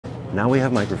Now we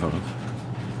have microphones.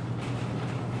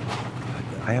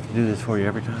 I have to do this for you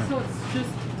every time. So it's just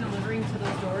delivering to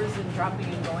those doors and dropping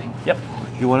and going? Yep.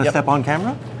 You want to step on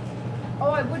camera? Oh,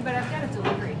 I would, but I've got a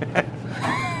delivery.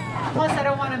 Plus, I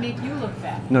don't want to make you look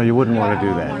bad. No, you wouldn't want to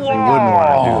do that. You Whoa. wouldn't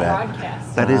want to do that.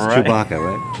 Broadcast. That is Right. Chewbacca,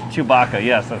 right? Chewbacca,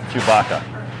 yes, that's Chewbacca.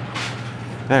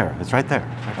 There, it's right there.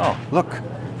 Oh. Look,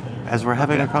 as we're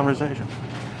having a conversation.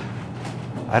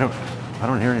 I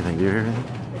don't hear anything. Do you hear anything?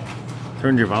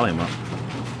 Turned your volume up.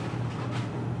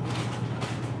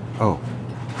 Oh,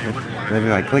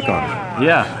 maybe I click on it.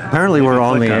 Yeah. Apparently, we're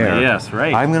on the Click on air. it, yes,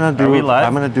 right. I'm gonna do. Are we live?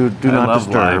 I'm gonna do I not love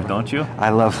disturb. live, don't you? I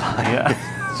love live.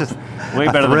 Yeah. It's just Way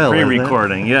a better thrill, than isn't it?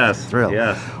 pre-recording, yes. Thrill.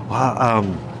 Yes. Wow.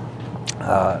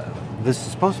 This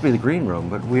is supposed to be the green room,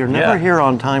 but we are never Yeah. here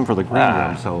on time for the green Ah.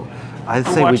 room. So I'd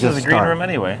Who say we watches just the green start. room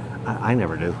anyway? I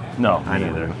never do. No, I me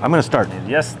never either. do. I'm gonna start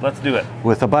Yes, let's do it.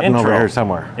 with a button over Intro. here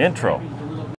somewhere. Intro.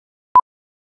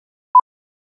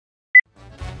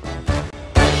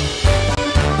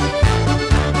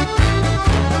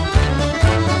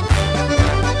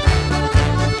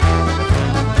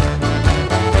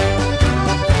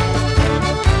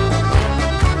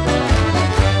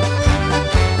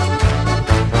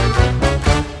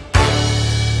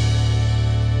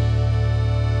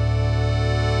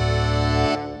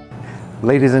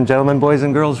 Ladies and gentlemen, boys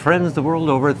and girls, friends the world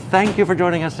over, thank you for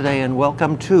joining us today and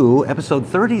welcome to episode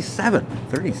 37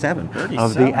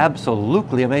 of the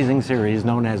absolutely amazing series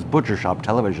known as Butcher Shop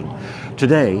Television.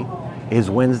 Today is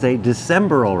Wednesday,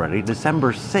 December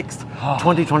 6th,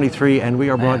 2023, and we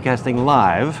are broadcasting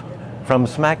live from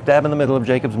smack dab in the middle of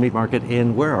Jacob's Meat Market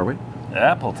in, where are we?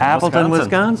 Appleton,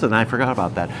 Wisconsin. I forgot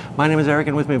about that. My name is Eric,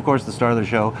 and with me, of course, the star of the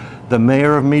show, the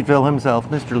mayor of Meatville himself,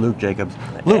 Mr. Luke Jacobs.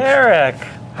 Luke, Eric.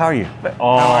 how are you?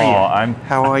 Oh, How are you? I'm.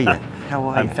 How are you? How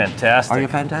are I'm you? fantastic. Are you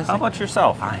fantastic? How about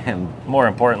yourself? I am. More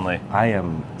importantly, I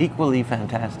am equally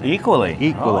fantastic. equally.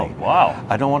 Equally. Oh, wow.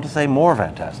 I don't want to say more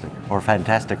fantastic or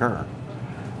fantasticer.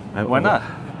 Why not?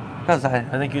 Because I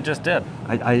think you just did.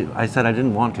 I said I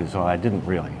didn't want to, so I didn't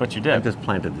really. But you did. I just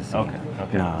planted the seed. Okay,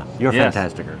 okay. Nah, you're Yes.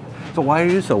 fantasticer. So why are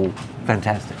you so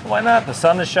fantastic? Why not? The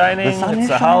sun is shining. The sun it's is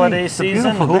the shining. holiday It's a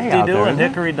season. beautiful day out Hoop-de-doo there, and isn't it?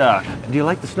 hickory dock. Do you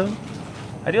like the snow?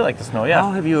 I do like the snow, yeah.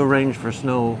 How have you arranged for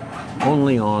snow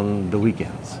only on the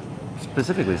weekends,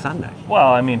 specifically Sunday?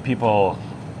 Well, I mean, people,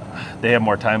 they have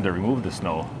more time to remove the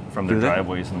snow from their Do they?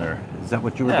 driveways and their. Is that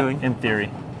what you were Yeah, doing? in theory.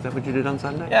 Is that what you did on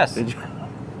Sunday? Yes. Did you?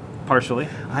 Partially.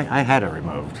 I had it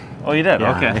removed. Oh, you did?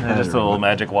 Yeah, I Okay. had Just it a little removed.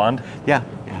 magic wand. Yeah.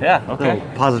 Yeah, okay. Little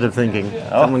positive thinking.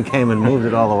 Oh. Someone came and moved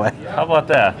it all away. How about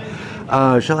that? Shall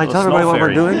I Little tell everybody snow what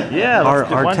we're fairy. doing? Yeah, let's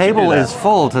do- why Our don't you table do that? is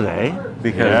full today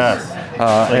because Yes. It's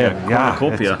like a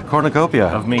cornucopia it's a cornucopia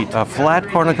of meat. A flat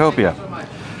cornucopia.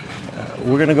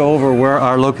 We're going to go over where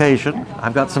our location.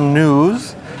 I've got some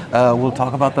news. We'll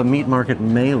talk about the meat market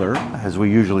mailer, as we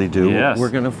usually do. Yes. We're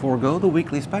going to forego the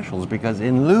weekly specials because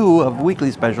in lieu of weekly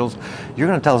specials, you're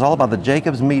going to tell us all about the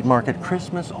Jacob's Meat Market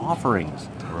Christmas offerings,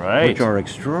 Right. which are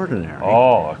extraordinary.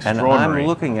 Oh, And extraordinary. I'm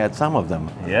looking at some of them.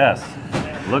 Yes.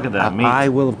 Look at that meat. I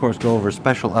will, of course, go over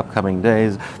special upcoming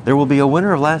days. There will be a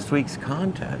winner of last week's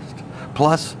contest.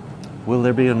 Plus, will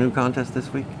there be a new contest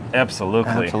this week?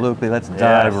 Absolutely. Absolutely. Let's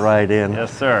dive Yes. right in.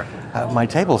 Yes, sir. My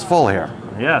table's full here.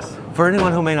 Yes. For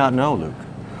anyone who may not know, Luke,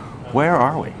 where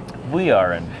are we? We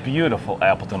are in beautiful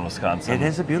Appleton, Wisconsin. It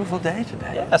is a beautiful day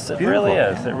today. Yes, it Beautiful. really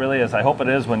is. It really is. I hope it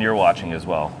is when you're watching as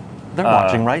well. They're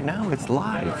watching right now. It's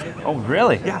live. Oh,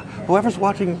 really? Yeah. Whoever's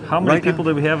watching. How many right people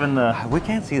now, do we have in the? We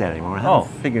can't see that anymore. I Oh.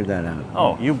 haven't figured that out.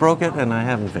 Oh. You broke it, and I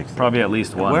haven't fixed it. Probably at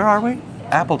least one. Where are we?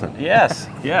 Appleton. Yes,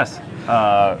 yes.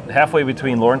 Halfway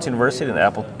between Lawrence University and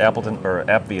Appleton, or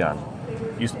Appvion.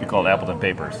 Used to be called Appleton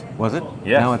Papers. Was it?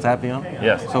 Yes. Now it's Appian?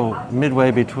 Yes. So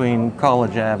midway between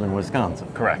College Ave and Wisconsin.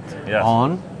 Correct. Yes.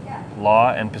 On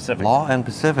Law and Pacific. Law and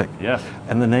Pacific. Yes.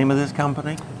 And the name of this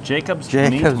company? Jacob's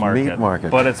Jacob's Meat Market. Meat.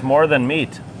 But it's more than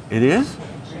meat. It is?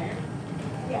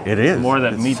 It is. More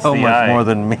than It's meets so the much eye. more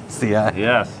than meets the eye.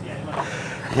 Yes.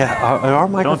 Yeah, are our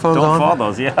Don't microphones on? fall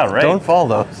those. Yeah, right. Don't fall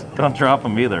those. Don't drop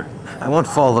them either. I won't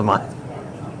fall them on.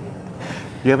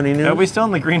 Do you have any news? Are we still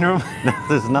in the green room?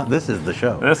 This is not. This is the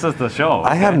show. This is the show.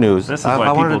 I have okay. news. This is I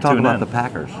why wanted people to talk tune about in. the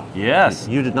Packers. Yes.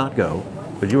 You did not go,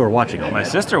 but you were watching all My that.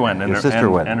 sister went, and Your her, sister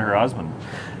and, went. and her husband.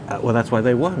 Well, that's why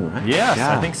they won, right? Yes,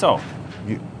 Yeah. I think so.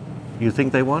 You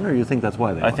think they won, or you think that's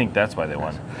why they won? I think that's why they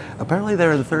won. Apparently,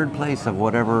 they're in third place of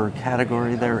whatever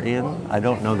category they're in. I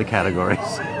don't know the categories.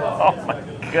 Oh my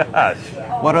gosh.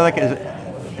 What are they?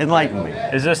 Enlighten me.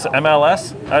 Is this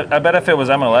MLS? I bet if it was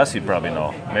MLS, you'd probably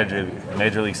know.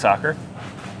 Major League Soccer.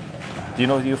 Do you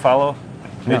know? Do you follow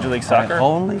Major League Soccer? I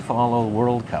only follow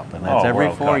World Cup, and that's Oh, every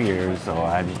World 4 Cup. years. So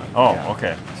I'm. Oh, yeah,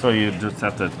 okay. So you just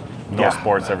have to know Yeah.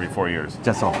 sports every 4 years.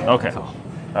 Just all. Okay. That's all.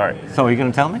 All right. So are you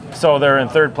going to tell me? So they're in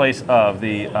third place of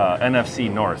the NFC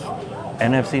North.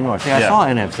 NFC North. See, I Yeah. saw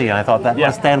NFC, and I thought that Yeah.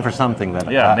 must stand for something. That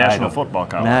Yeah, I National don't- Football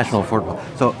Conference. National football.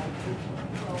 So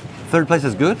third place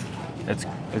is good. It's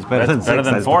better than better sixth,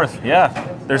 than I fourth. Yeah.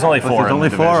 There's only four. there's in only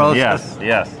the four? division. Oh, Yes.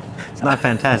 Yes. It's not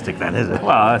fantastic, then, is it?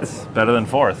 Well, it's better than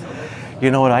fourth. You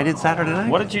know what I did Saturday night?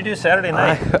 What did you do Saturday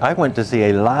night? I went to see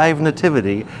a live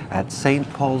nativity at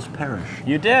St. Paul's Parish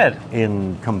You did.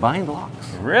 in Combined Locks.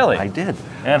 Really? I did.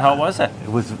 And how was it?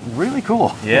 It was really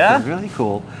cool. Yeah? It was really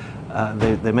cool.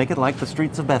 They make it like the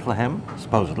streets of Bethlehem,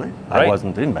 supposedly. I Right.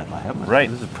 wasn't in Bethlehem.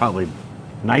 Right. This is probably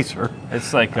nicer.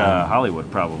 It's like Hollywood,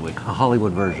 probably. A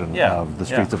Hollywood version Yeah, of the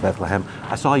streets yeah. of Bethlehem.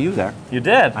 I saw you there. You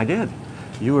did. I did.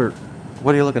 You were.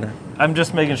 What are you looking at? I'm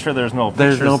just making sure there's no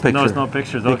pictures. There's no picture. No, there's no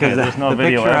pictures. Okay, Because there's no the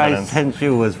video picture evidence. I sent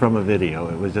you was from a video.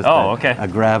 It was just Okay. a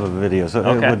grab of a video, so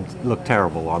Okay. it would look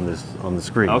terrible on the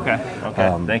screen. Okay,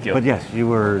 okay, thank you. But yes, you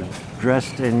were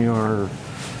dressed in your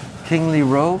kingly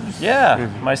robes. Yeah,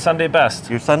 my Sunday best.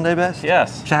 Your Sunday best.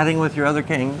 Yes. Chatting with your other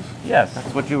kings. Yes.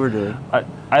 That's what you were doing.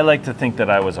 I like to think that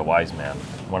I was a wise man,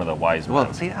 one of the wise men.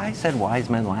 Well, see, I said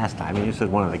wise men last time, and you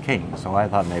said one of the kings. So I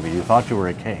thought maybe you thought you were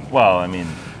a king. Well, I mean,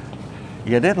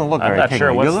 You didn't look I'm very not kingly.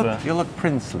 sure what's You look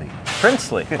princely.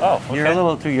 princely. Oh, okay. You're a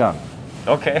little too young,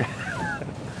 Okay.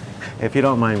 if you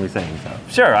don't mind me saying so.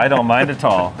 Sure, I don't mind at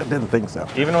all. I didn't think so.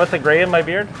 Even with the gray in my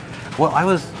beard? Well, I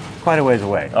was quite a ways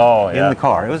away. Oh, yeah. In the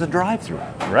car. It was a drive-through.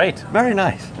 Right. Very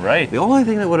nice. Right. The only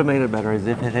thing that would have made it better is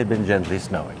if it had been gently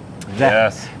snowing.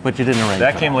 Yes. But you didn't arrange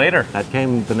That for came later. That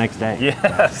came the next day.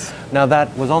 Yes. Now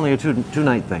that was only a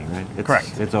two-night thing, right?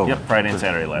 Correct. It's over. Yep, Friday and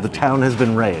Saturday last The week. town has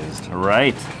been raised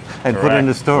Right. and put Correct.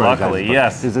 into storage. I Luckily, suppose.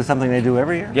 yes. Is this something they do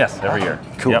every year? Yes, every year.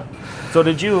 Cool. Yep. So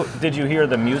did you hear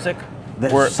the music?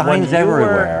 There's When signs you were-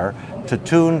 everywhere to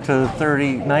tune to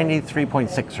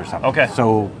 93.6 or something. Okay.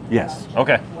 So, yes.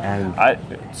 Okay. And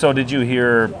so did you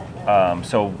hear?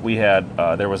 So we had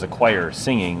there was a choir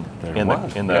singing There in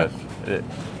was, the in the.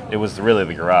 It was really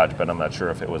the garage, but I'm not sure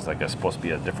if it was like supposed to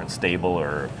be a different stable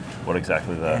or what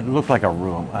exactly the. it looked like a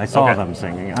room. I saw Okay. them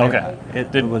singing. Okay.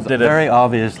 It was did it- very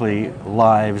obviously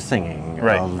live singing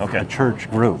Right, of okay. a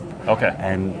church group. Okay.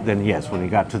 And then, yes, when you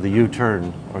got to the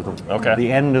U-turn or Okay.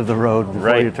 the end of the road before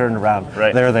Right. you turned around,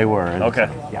 Right. there they were. And Okay.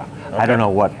 Yeah. Okay. I don't know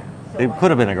what. It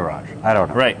could have been a garage. I don't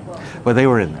know. Right. But they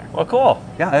were in there. Well, cool.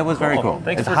 Yeah, it was very Cool. cool.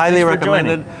 Thanks It's for- highly thanks for joining.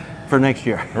 recommended for next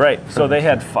year. Right. So they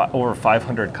had over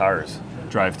 500 cars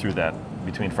drive through that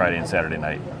between Friday and Saturday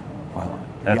night. Well,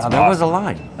 That's yeah, there was a awesome.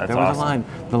 line. That's there was awesome. a line.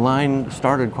 The line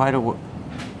started quite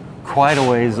a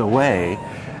ways away,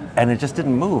 and it just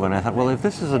didn't move. And I thought, well, if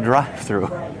this is a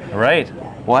drive-through, Right.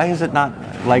 why is it not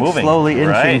like Moving. slowly inching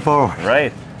Right. forward?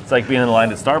 Right. It's like being in the line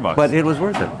at Starbucks. But it was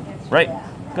worth it. right.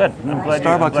 Good. I'm glad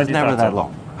Starbucks you is never thought that so.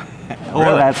 long or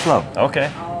Really? that slow. Okay.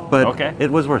 But okay.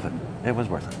 it was worth it. It was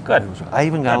worth it. Good. It was- I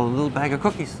even got Good. a little bag of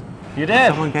cookies. You did.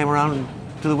 Someone came around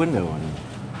to the window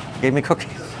and gave me cookies.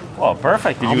 Well,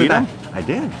 perfect. Did I'll you be eat them? back. I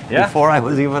did. Yeah? Before I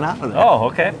was even out of there. Oh,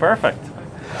 okay. Perfect.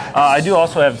 I do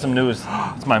also have some news.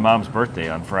 It's my mom's birthday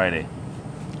on Friday.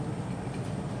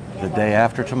 The day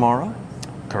after tomorrow.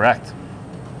 Correct.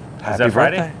 Happy that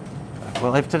Friday? birthday.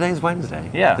 Well, if today's Wednesday,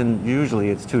 Yeah. then usually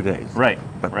it's 2 days. Right.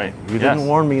 But right. you Yes. didn't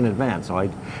warn me in advance, so I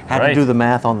had to Right. do the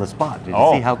math on the spot. Did you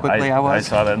see how quickly I was? I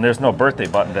saw that. And there's no birthday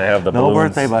button to have the No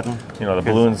balloons. birthday button. You know, the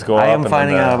balloons go up. I am and then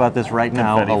finding the out about this right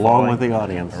now, confetti along falling. with the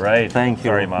audience. Right. Thank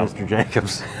you, Sorry, Mom. Mr.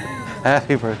 Jacobs.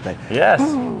 Happy birthday. Yes.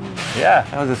 Yeah.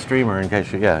 That was a streamer, in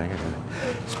case you. Yeah.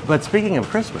 But speaking of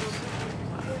Christmas,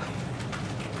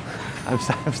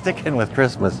 I'm sticking with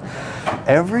Christmas.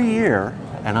 Every year,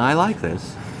 and I like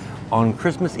this, on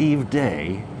Christmas Eve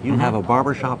day, you have a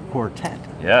barbershop quartet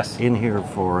Yes. in here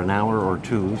for an hour or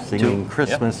two singing Yep.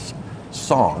 Christmas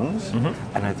songs.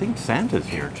 And I think Santa's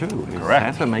here too.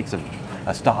 Correct. Santa makes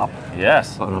a stop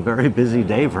Yes. on a very busy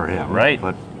day for him. Right.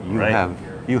 But you Right. have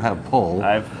pull.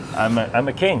 I'm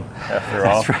a king after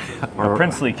all. That's right. A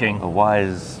princely king. A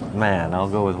wise man. I'll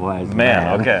go with wise man.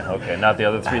 Man. Okay. Okay. Not the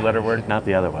other three-letter word. Not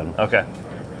the other one. Okay.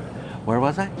 Where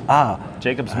was I?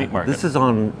 Jacob's Meat Market. This is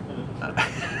on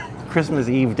Christmas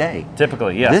Eve day.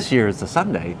 Typically, yes. This year it's a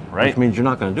Sunday, Right. which means you're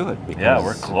not going to do it because Yeah,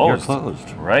 we're closed. You're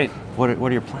closed. Right. What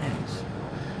are your plans?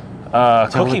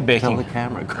 Cookie Tell baking. the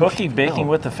camera. Cookie baking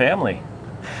No. with the family.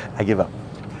 I give up.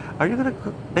 Are you going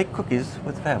to bake cookies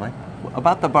with the family?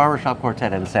 About the barbershop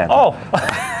quartet and Santa. Oh.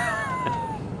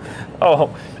 Oh.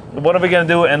 what are we going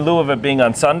to do in lieu of it being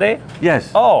on Sunday?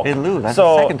 Yes. Oh, in lieu. That's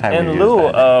so the second time in we lieu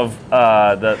used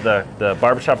that. of the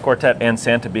Barbershop Quartet and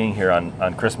Santa being here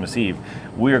on Christmas Eve,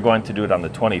 we are going to do it on the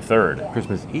 23rd.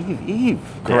 Christmas Eve day.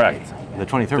 Correct. The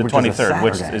 23rd, The which 23rd, is a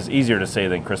which Saturday. is easier to say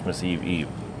than Christmas Eve.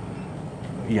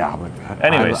 Yeah, but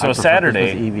Anyway, I so prefer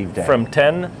Saturday Christmas Eve day. from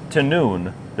 10 to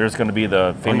noon, there's going to be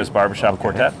the famous Barbershop okay.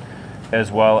 Quartet,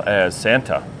 as well as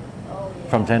Santa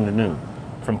from 10 to noon.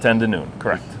 from 10 to noon.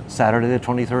 Correct. Saturday, the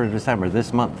 23rd of December,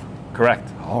 this month. Correct.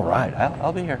 All right,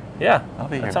 I'll be here. Yeah, I'll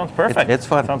be that here. sounds perfect. It's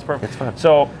fun. Sounds perfect. It's fun.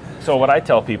 So what I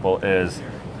tell people is,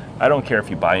 I don't care if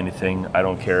you buy anything. I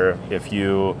don't care if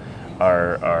you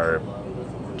are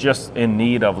just in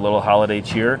need of a little holiday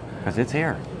cheer. Because it's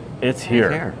here. It's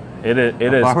here. It's here. It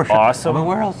is Barbershop. awesome. I mean,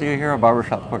 where else do you hear a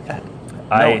barbershop quartet?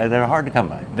 I- No, they're hard to come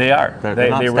by. They are. They're They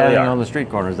not really standing are. on the street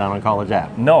corners down on College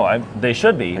Ave. No, they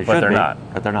should be, They but should they're be, not.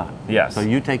 But they're not. Yes. So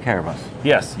you take care of us.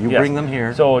 Yes. You yes. bring them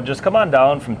here. So just come on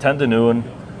down from 10 to noon,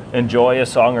 enjoy a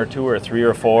song or two or three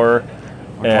or four.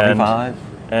 Or 25.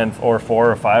 Or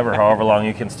 4 or 5 or however long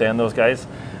you can stand those guys.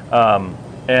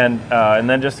 And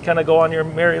then just kind of go on your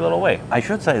merry little way. I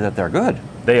should say that they're good.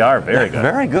 They are very good.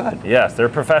 Very good. Yes, they're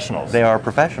professionals. They are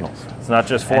professionals. It's not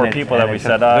just 4 And people and that we it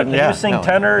said, should- can yeah, you sing no.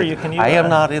 tenor? You can use I am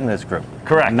not in this group.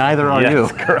 Correct. Neither are Yes, you.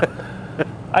 Correct.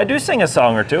 I do sing a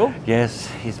song or two. Yes,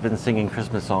 he's been singing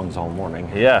Christmas songs all morning.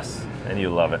 Yes, and you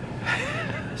love it.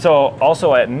 So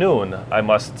also at noon, I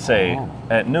must say, Oh.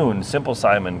 at noon, Simple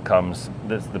Simon comes.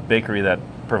 That's the bakery that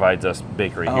provides us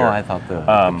bakery Oh, here. I thought the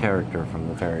character from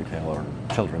the fairy tale or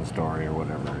children's story or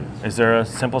whatever it is. Is there a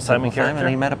Simple Simon Simple character? Simon,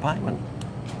 he met a pieman.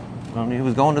 When he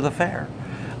was going to the fair.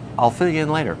 I'll fill you in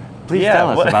later. Please Yeah,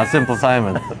 tell us what- about Simple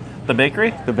Simon. The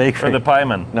bakery? The bakery. Or the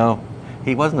pieman? No,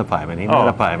 he wasn't a pieman. He met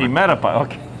a pieman. He met a pieman.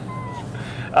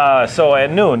 Okay. So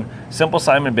at noon, Simple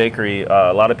Simon Bakery,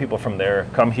 a lot of people from there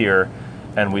come here,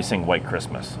 and we sing White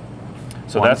Christmas.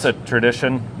 So Once? that's a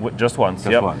tradition, just once.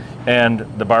 Just yep. once. And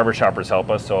the barbershoppers help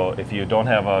us. So if you don't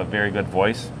have a very good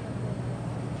voice,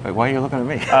 Wait, why are you looking at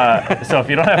me? so if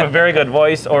you don't have a very good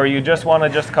voice, or you just want to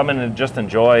just come in and just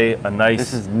enjoy a nice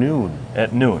This is noon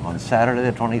at noon. on Saturday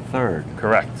the 23rd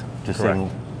Correct. to Correct. sing.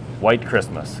 White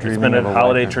Christmas. It's Dreaming been of a a White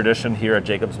holiday Christmas. tradition here at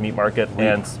Jacob's Meat Market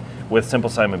and with Simple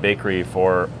Simon Bakery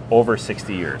for over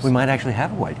 60 years. We might actually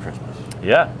have a white Christmas.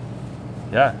 Yeah.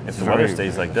 Yeah. If the weather very-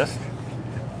 stays like this.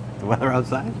 The weather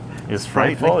outside? It's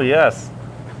frightful, yes.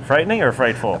 Frightening or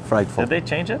frightful? Frightful. Did they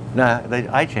change it? Nah,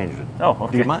 I changed it. Oh,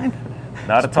 okay. Do you mind?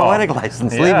 Not It's at all. poetic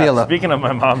license. Yeah. Leave me alone. Speaking of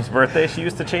my mom's birthday, she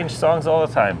used to change songs all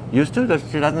the time. Used to?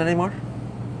 She doesn't anymore?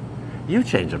 You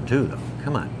change them too, though.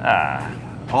 Come on. Ah,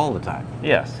 All the time.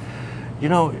 yes. You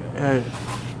know,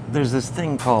 there's this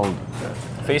thing called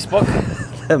Facebook?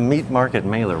 the meat market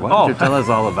mailer. Why don't Oh. you tell us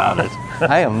all about it?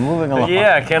 I am moving along.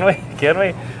 Yeah, can we? Can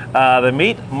we? The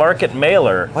Meat Market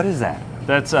Mailer. What is that?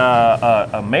 That's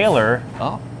a mailer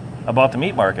Oh, about the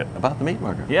meat market. about the meat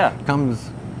market. Yeah. Comes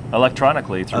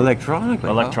Electronically through electronically.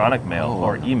 electronic Oh. mail Oh,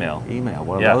 or email. Email,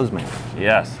 one Yeah. of those mails.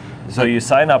 Yes. So you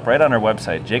sign up right on our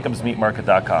website,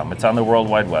 jacobsmeatmarket.com. It's on the World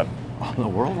Wide Web. On the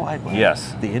World Wide Web.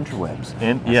 Yes. The interwebs.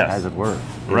 Yes. As it were.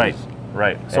 Right, Is.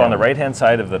 right. So on the Yeah. right-hand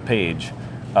side of the page,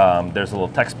 there's a little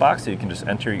text box, so you can just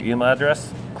enter your email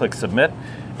address, click submit,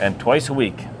 and twice a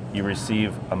week you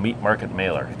receive a meat market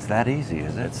mailer. It's that easy,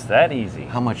 is it? It's that easy.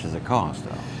 How much does it cost,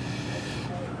 though?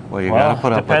 Well, you Well, got to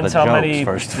put up with the depends how jokes many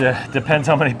first. depends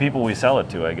how many people we sell it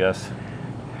to, I guess.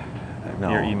 No,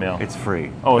 your email. It's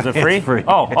free. Oh, is it free? It's free.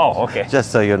 Oh, okay.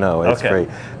 Just so you know, it's Okay. free.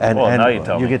 And, Well, and now you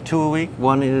tell me. get 2 a week.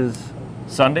 One is,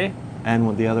 Sunday,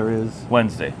 and the other is.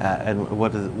 Wednesday. And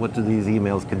what do these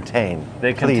emails contain?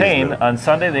 They Please contain do. on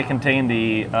Sunday. They contain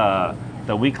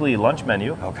the weekly lunch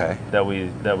menu Okay. that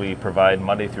we provide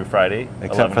Monday through Friday,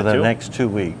 Except 11 for to the 2. next 2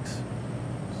 weeks.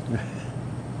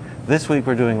 This week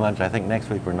we're doing lunch. I think next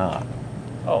week we're not.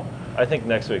 Oh, I think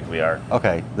next week we are.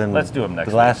 Okay, then Let's do 'em next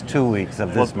The week. last 2 weeks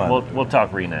of this month. We'll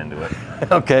talk Rena into it.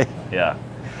 Okay. Yeah.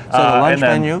 So the lunch and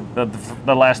then menu?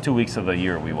 The last 2 weeks of the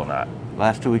year we will not,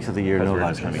 Last 2 weeks of the year, because no we're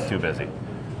lunch. just going to be too busy.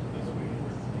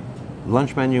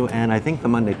 Lunch menu, and I think the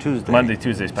Monday, Tuesday. Monday,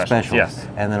 Tuesday specials, yes.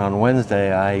 And then on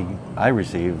Wednesday, I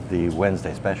receive the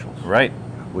Wednesday specials, Right?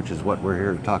 which is what we're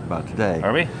here to talk about today.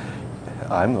 Are we?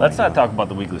 I'm Let's going not to. talk about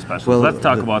the weekly specials. Well, Let's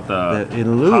talk about the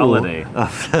in lieu holiday.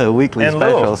 of the weekly In lieu.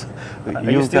 specials.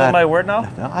 Are you stealing my word now?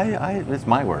 No, it's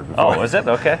my word. Oh, is it?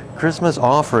 Okay. Christmas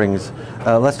offerings.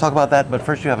 Let's talk about that. But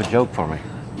first, you have a joke for me.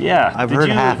 Yeah. I've did heard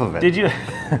you- half of it. Did you?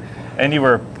 And you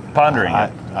were pondering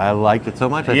it. I liked it so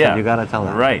much. I said you got to tell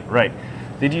it. Right.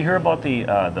 Did you hear about the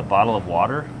bottle of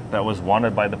water that was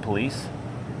wanted by the police?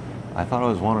 I thought it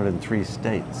was wanted in 3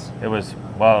 states. It was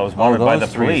wanted by the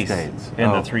those 3 police states. in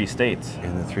Oh. the 3 states.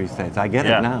 In the 3 states. I get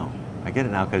Yeah. it now. I get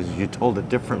it now because you told it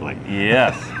differently.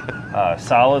 Yes.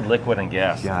 Solid, liquid, and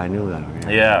gas. Yeah, I knew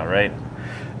that. Yeah, right.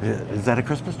 Is that a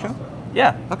Christmas joke?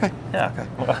 Yeah. Okay. Yeah. Okay.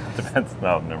 Well, depends.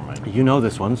 No, never mind. You know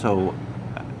this one, so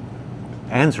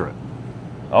answer it.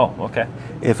 Oh, okay.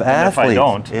 If And if I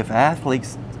don't, if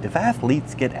athletes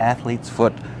get athlete's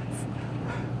foot,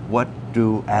 what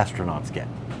do astronauts get?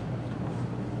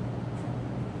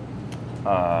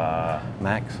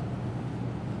 Max?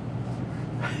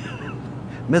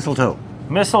 Mistletoe.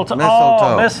 mistletoe. Mistletoe.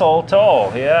 Oh,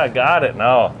 mistletoe. Yeah, got it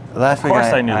now. Last week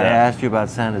I knew that. asked you about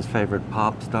Santa's favorite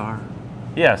pop star,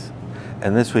 Yes.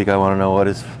 and this week I want to know what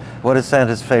is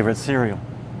Santa's favorite cereal?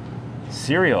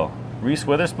 Cereal. Reese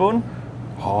Witherspoon.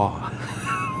 Oh,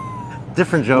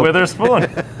 different joke. Witherspoon.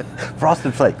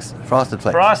 Frosted Flakes. Frosted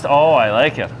Flakes. Frost. Oh, I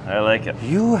like it. I like it.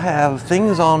 You have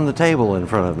things on the table in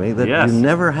front of me that Yes. you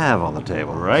never have on the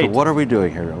table. Right. So what are we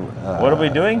doing here? What are we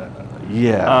doing?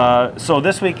 Yeah. So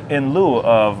this week, in lieu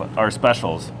of our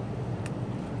specials,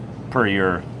 per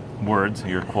your words,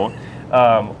 your quote,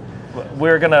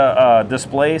 we're going to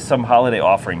display some holiday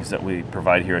offerings that we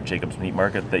provide here at Jacob's Meat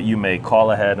Market that you may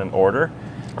call ahead and order.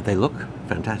 They look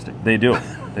fantastic. They do.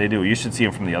 They do. You should see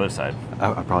them from the other side.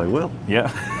 I probably will.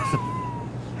 Yeah.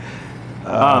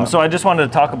 So I just wanted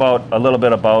to talk about a little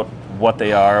bit about what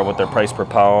they are, what their price per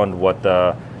pound, what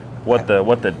the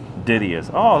ditty is.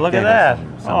 Oh, look at that!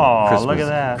 Oh, look at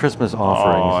that! Christmas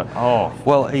offerings. Oh,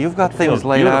 Well, you've got things feels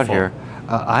laid out beautiful. here.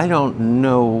 I don't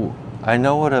know. I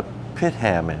know what a pit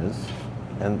ham is,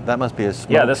 and that must be a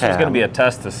smoked yeah. This was going to ham. be a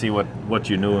test to see what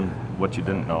you knew and what you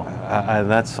didn't know. And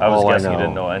that's I was all guessing I you know.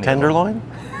 didn't know any of Tenderloin,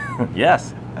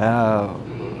 Yes.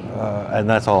 and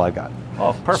that's all I got.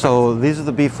 Oh, perfect. So these are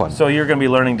the beef ones. So you're going to be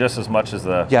learning just as much as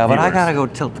the Yeah, but I viewers gotta go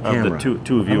tilt the of camera. the two I'm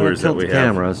gonna viewers that tilt we the have.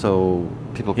 camera so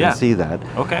people can Yeah. see that.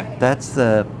 Okay. That's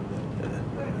the.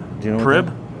 Do you know? what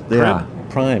Prib? that- Yeah,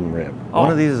 prime rib. Oh.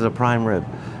 One of these is a prime rib.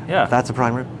 Yeah. That's a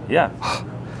prime rib. Yeah.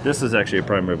 This is actually a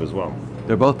prime rib as well.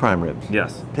 They're both prime ribs.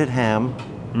 Yes. Pit ham.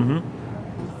 Mm-hmm.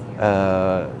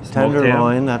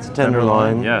 Tenderloin. ham. That's a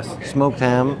tenderloin. Yes. Smoked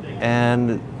ham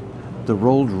and the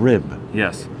rolled rib.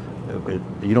 Yes.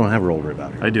 You don't have rolled rib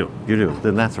out here. I do. You do.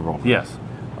 Then that's a rolled rib. Yes.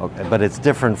 Okay, but it's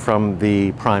different from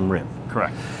the prime rib.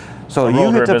 Correct. So A you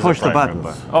rolled get rib to is a push the prime rib,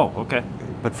 buttons. Oh, okay.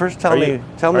 But first, tell me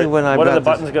when I've What got are the this-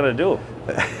 buttons going to do?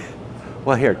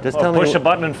 Well, here, just Well, tell me. push a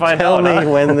button and find tell out, me huh?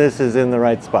 when this is in the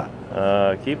right spot.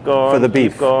 Keep going. For the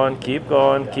beef. Keep going. Keep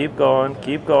going. Keep going.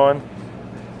 Keep going.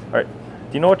 All right.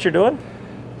 Do you know what you're doing?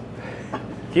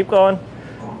 Keep going.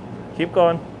 Keep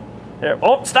going. There.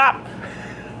 Oh, stop.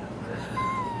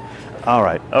 All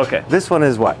right. Okay. This one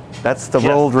is what? That's the Yes.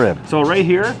 rolled rib. So right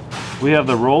here, we have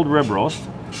the rolled rib roast.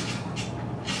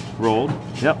 Rolled.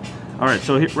 Yep. All right.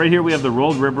 So right here we have the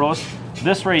rolled rib roast.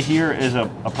 This right here is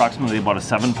approximately about a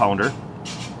 7-pounder.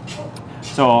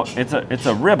 So it's a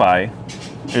ribeye,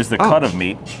 is the cut of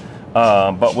meat,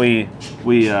 but we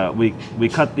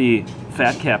cut the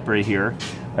fat cap right here,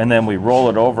 and then we roll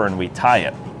it over and we tie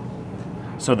it,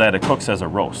 so that it cooks as a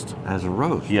roast. As a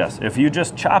roast. Yes. If you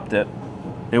just chopped it,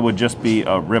 it would just be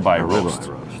a ribeye roast.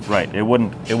 Right. It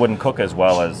wouldn't cook as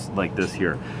well as like this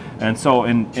here. And so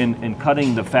in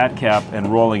cutting the fat cap and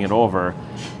rolling it over,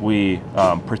 we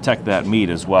protect that meat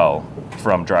as well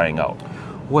from drying out.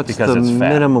 What's because the it's fat.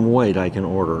 minimum weight I can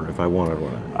order if I wanted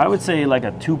one? I would say like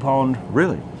a 2-pound,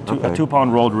 Really? a Okay.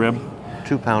 2-pound rolled rib.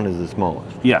 2 pound is the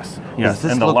smallest. Yes, yes.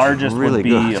 This And the looks largest really would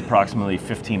be good. approximately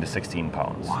 15 to 16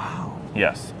 pounds. Wow.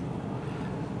 Yes.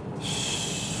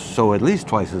 So at least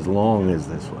twice as long as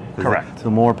this one. 'Cause Correct. The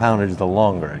more poundage, the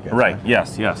longer it gets. Right.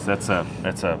 Yes. Yes. That's a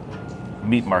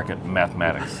meat market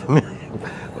mathematics.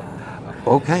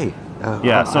 Okay.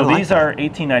 Yeah. I So like these that. are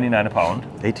 $18.99 a pound.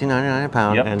 $18.99 a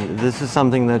pound, Yep. and this is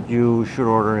something that you should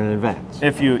order in advance.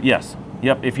 Yes.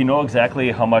 Yep. If you know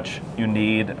exactly how much you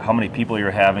need, how many people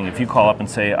you're having, if you call up and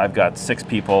say, I've got 6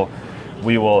 people,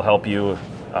 we will help you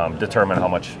determine how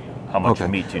much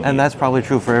meat you need. And that's probably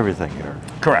true for everything here.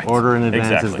 Correct. Order in advance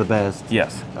Exactly. is the best.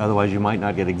 Yes. Otherwise, you might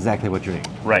not get exactly what you need.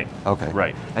 Right. Okay.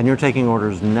 Right. And you're taking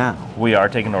orders now. We are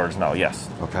taking orders now, yes.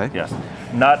 Okay. Yes.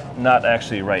 Not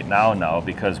actually right now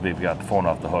because we've got the phone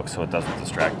off the hook so it doesn't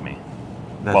distract me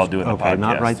while doing the okay, podcast.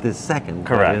 not right this second. but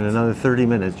Correct. in another 30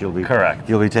 minutes, you'll be Correct.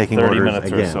 You'll be taking 30 orders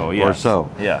minutes or again. so, yes. Or so.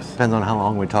 Yes. Depends on how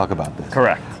long we talk about this.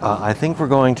 Correct. I think we're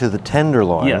going to the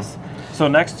tenderloin. Yes. So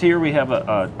next here we have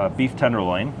a beef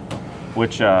tenderloin,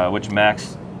 which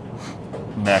Max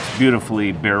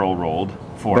beautifully barrel rolled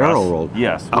for us. Barrel rolled.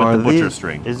 Yes, with Are the butcher these-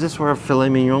 string. Is this where filet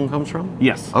mignon comes from?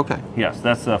 Yes. Okay. Yes,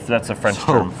 that's a French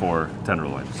So- term for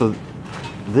tenderloin. So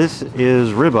This is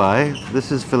ribeye.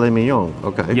 This is filet mignon.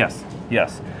 Okay. Yes,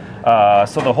 yes.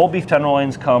 So the whole beef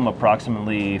tenderloins come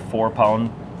approximately 4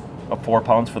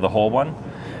 pounds for the whole one.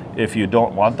 If you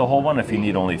don't want the whole one, if you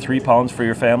need only 3 pounds for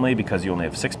your family because you only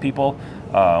have 6 people,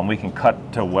 we can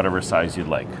cut to whatever size you'd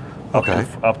like. Okay.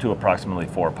 Up to approximately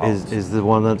 4 pounds. Is the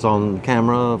one that's on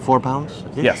camera 4 pounds?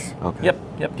 Yes. Okay.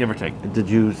 Yep, give or take. Did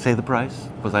you say the price?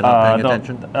 Was I not paying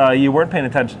attention? You weren't paying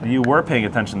attention. You were paying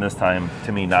attention this time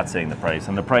to me not saying the price.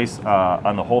 And the price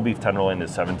on the whole beef tenderloin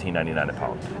is $17.99 a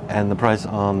pound. And the price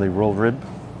on the rolled rib?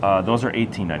 Those are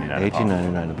 $18.99 a pound.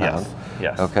 $18.99 a pound.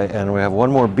 Yes. Okay, and we have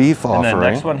one more beef offering. And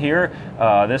then next one here,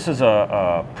 this is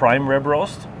a prime rib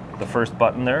roast, the first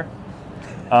button there.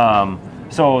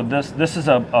 So this is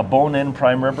a bone-in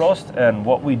prime rib roast, and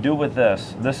what we do with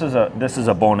this is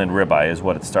a bone-in ribeye is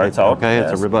what it starts out. Okay,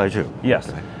 as. it's a ribeye too. Yes.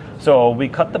 Okay. So we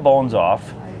cut the bones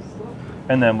off,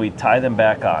 and then we tie them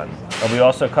back on. And we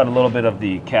also cut a little bit of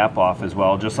the cap off as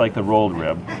well, just like the rolled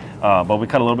rib. But we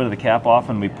cut a little bit of the cap off,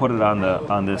 and we put it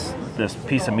on this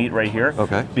piece of meat right here.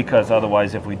 Okay. Because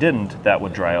otherwise, if we didn't, that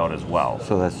would dry out as well.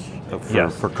 So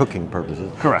that's for cooking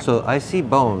purposes. Correct. So I see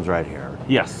bones right here.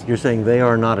 Yes. You're saying they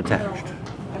are not attached.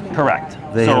 Correct.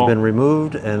 They have been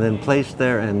removed and then placed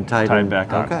there and tied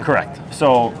back on. Okay. Correct.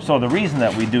 So the reason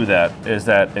that we do that is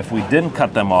that if we didn't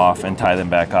cut them off and tie them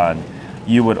back on,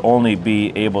 you would only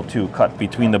be able to cut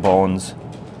between the bones.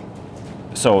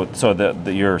 So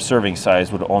your serving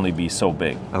size would only be so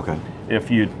big. Okay.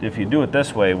 If you do it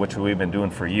this way, which we've been doing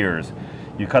for years,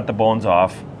 you cut the bones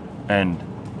off and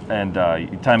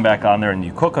you tie them back on there and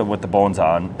you cook it with the bones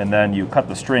on, and then you cut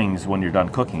the strings when you're done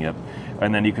cooking it,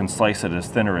 and then you can slice it as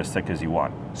thin or as thick as you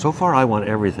want. So far, I want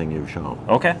everything you've shown.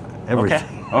 Okay.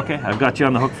 Everything. Okay. I've got you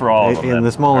on the hook for all of them. In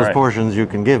the smallest portions you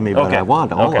can give me, but I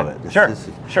want all of it.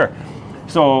 Sure.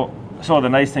 So the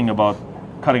nice thing about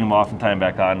cutting them off and tying them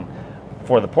back on,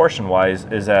 for the portion wise,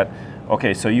 is that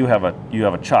so you have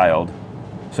a child,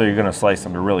 so you're going to slice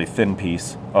them a really thin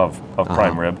piece of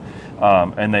prime rib,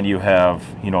 and then you have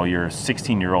your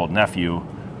 16-year-old nephew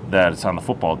that's on the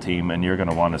football team, and you're going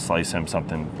to want to slice him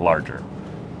something larger.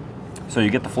 So you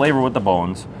get the flavor with the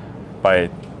bones by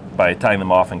tying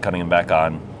them off and cutting them back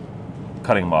on,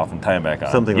 cutting them off and tying them back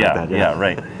on. Something like that. Yeah,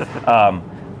 right.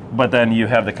 But then you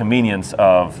have the convenience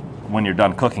of when you're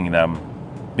done cooking them,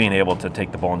 being able to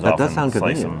take the bones off and slice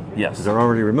convenient. them. Yes. They're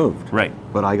already removed. Right.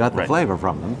 But I got the flavor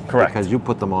from them. Correct. Because you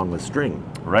put them on with string.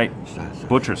 Right.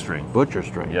 Butcher string. Butcher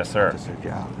string. Yes, sir.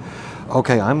 Yeah.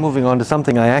 Okay, I'm moving on to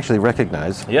something I actually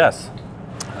recognize. Yes.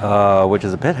 Which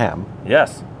is a pit ham.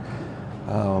 Yes.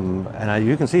 And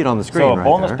you can see it on the screen so right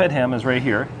boneless there. pit ham is right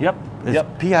here. Yep. It's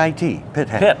P-I-T, pit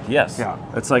ham. Pit, yes. Yeah.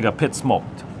 It's like a pit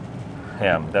smoked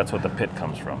ham. That's what the pit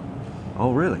comes from.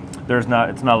 Oh, really? It's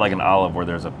not like an olive where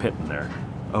there's a pit in there.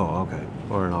 Oh, okay.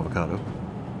 Or an avocado.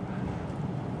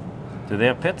 Do they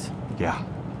have pits? Yeah.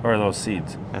 Or are those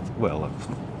seeds?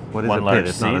 What is One a large pit?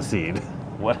 It's not a seed.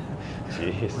 What?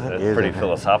 Jeez, What that's is pretty a pit?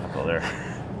 philosophical there.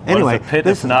 Anyway, what is a pit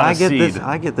if not a seed?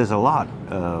 I get this a lot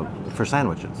for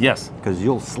sandwiches. Yes. Because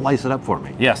you'll slice it up for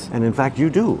me. Yes. And in fact, you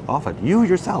do often. You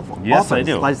yourself Yes, often I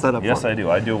do. slice that up Yes, for me. I do.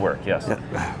 I do work, yes.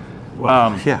 Yeah.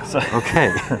 Well,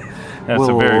 okay. That's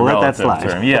a very let that relative slide.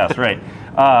 term. Yes, right.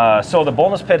 So the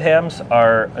boneless pit hams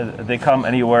they come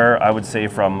anywhere, I would say,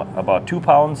 from about 2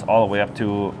 pounds all the way up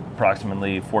to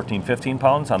approximately 14, 15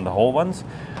 pounds on the whole ones.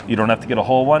 You don't have to get a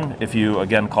whole one. If you,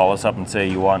 again, call us up and say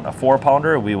you want a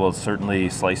 4-pounder, we will certainly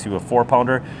slice you a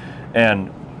 4-pounder.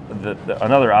 And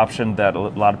another option that a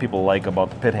lot of people like about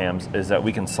the pit hams is that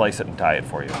we can slice it and tie it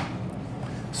for you.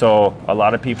 So a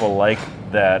lot of people like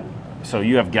that. So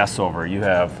you have guests over, you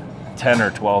have 10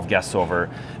 or 12 guests over,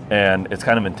 and it's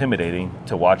kind of intimidating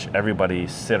to watch everybody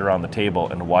sit around the table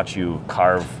and watch you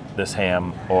carve this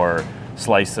ham or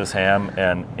slice this ham.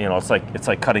 And it's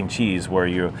like cutting cheese where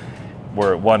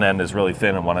one end is really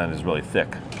thin and one end is really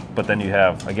thick. But then you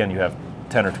have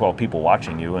 10 or 12 people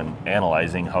watching you and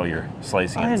analyzing how you're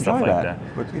slicing it and stuff like that.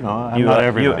 But I'm not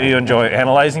everybody. You enjoy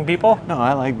analyzing people? No,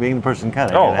 I like being the person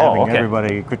cutting Oh, and having okay.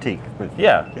 everybody critique. But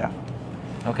Yeah.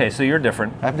 Okay, so you're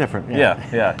different. I'm different.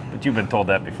 Yeah. But you've been told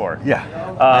that before. Yeah.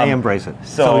 I embrace it.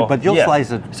 But you'll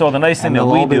slice it. So the nice thing and that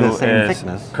they'll we all be do the same is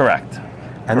thickness. correct.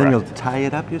 And then you'll tie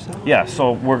it up, you said? Yeah.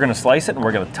 So we're going to slice it and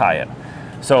we're going to tie it.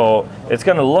 So it's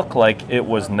going to look like it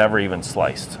was never even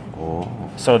sliced. Oh.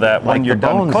 So that when Like you're the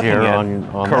done bones cooking here it,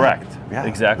 on correct. that. Yeah,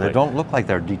 exactly. They don't look like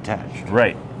they're detached.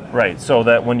 Right. So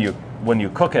that when you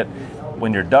cook it,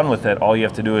 when you're done with it, all you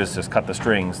have to do is just cut the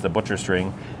strings, the butcher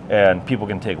string, and people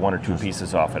can take 1 or 2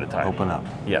 pieces off at a time. Open up.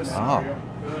 Yes. Oh.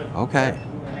 Okay.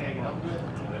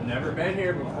 never been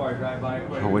here before. I drive by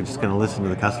quite. Are we just going to listen to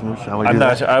the customers? Shall we I'm do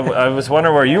not that? sure. I was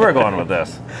wondering where you were going with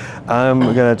this. I'm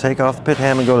going to take off the pit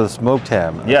ham and go to the smoked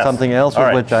ham. That's Yes. something else All with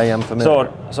right. which I am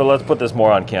familiar. So let's put this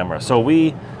more on camera. So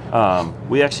we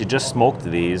actually just smoked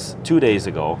these 2 days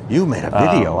ago. You made a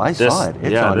video. I saw it.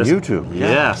 It's on YouTube. Yeah.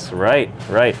 Yes, right.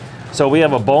 So we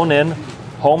have a bone-in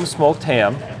home smoked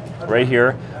ham right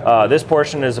here. This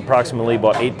portion is approximately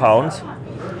about 8 pounds.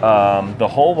 The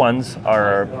whole ones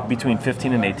are between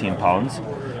 15 and 18 pounds.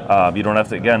 You don't have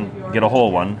to, again, get a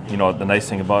whole one. You know, the nice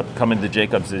thing about coming to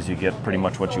Jacobs is you get pretty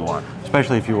much what you want.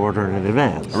 Especially if you order in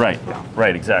advance. Right, Yeah.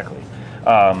 right, exactly.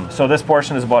 So this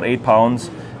portion is about 8 pounds.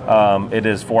 It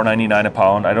is $4.99 a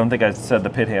pound. I don't think I said the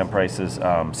pit ham price is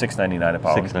 $6.99 a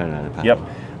pound. $6.99 a pound.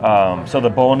 Yep. So the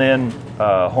bone-in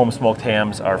home smoked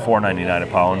hams are $4.99 a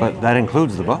pound. But that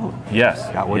includes the bone. Yes.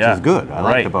 Yeah, which is good. I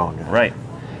like the bone. Yeah. Right.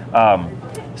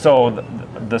 So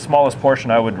the smallest portion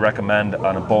I would recommend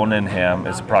on a bone-in ham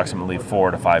is approximately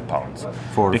 4 to 5 pounds.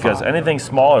 4 to because 5. anything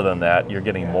smaller than that, you're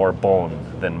getting more bone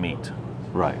than meat.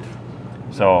 Right.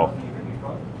 So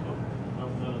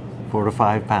 4 to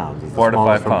 5 pounds. It's 4 the to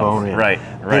smallest 5 from pounds. bone in. Right.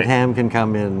 Pit ham can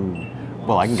come in.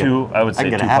 Well, I can I would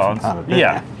say get 2 a half pounds. a pound of pit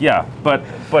Yeah, ham. yeah. But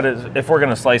if we're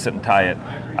gonna slice it and tie it,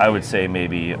 I would say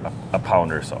maybe a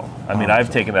pound or so. I mean, I've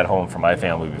taken that home for my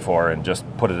family before and just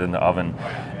put it in the oven,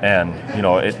 and you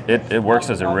know, it works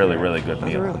as a really, really good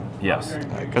meal. really? Yes.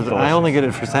 Because I only get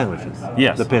it for sandwiches.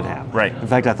 Yes. The pit ham. Right. In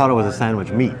fact, I thought it was a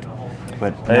sandwich meat,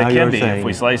 but now It you're can be saying if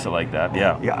we slice it like that.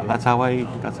 Yeah. yeah, that's how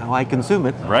I consume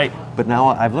it. Right. But now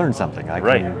I've learned something. I can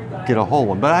Right. get a whole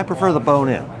one, but I prefer the bone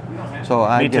in. So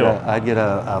I'd too. get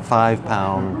a 5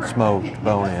 pound smoked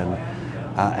bone in,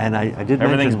 and I did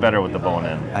Everything's mention, better with the bone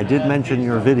in. I did mention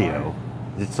your video.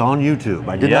 It's on YouTube.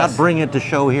 I did Yes. not bring it to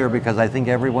show here because I think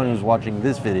everyone who's watching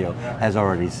this video has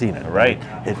already seen it. Right.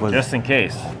 It was Just in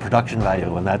case. production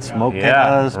value when that smoke came Yeah,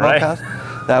 out of the right.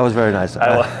 smokehouse. That was very nice.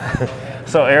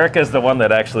 So Erica's the one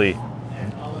that actually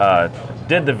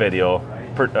did the video.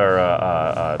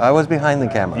 I was behind the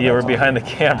camera. You were that's all. behind the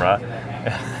camera,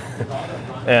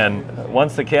 and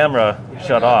once the camera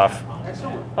shut off,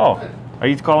 oh, are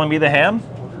you calling me the ham?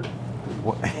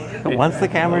 Once the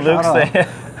camera shut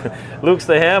off. Luke's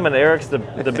the ham and Eric's the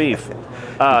beef.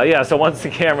 Yeah, so once the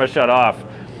camera shut off,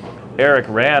 Eric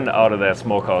ran out of that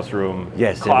smokehouse room,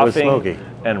 Yes, it was coughing smoky.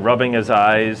 and rubbing his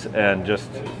eyes, and just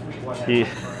he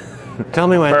Tell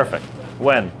me when. perfect.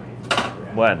 When?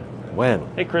 When?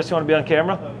 Hey, Chris, you want to be on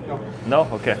camera? No?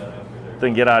 Okay.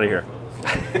 Then get out of here.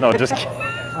 No, just kidding.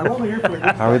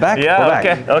 Are we back? We're Yeah,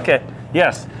 back. okay.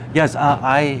 Yes. Yes,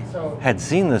 I had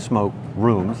seen the smoke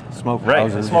rooms, smoke Right,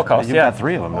 houses. smokehouse, You've yeah. got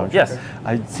 3 of them, don't you? Yes.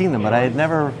 I'd seen them, but I had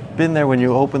never been there when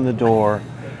you opened the door.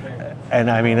 And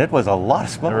I mean, it was a lot of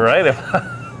smoke. Right.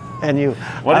 And you.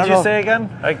 What I did don't you know- say again?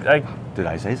 I Did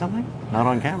I say something? Not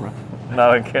on camera.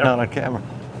 not on camera. Not on camera.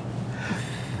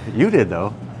 You did,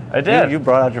 though. I did. You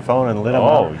brought out your phone and lit them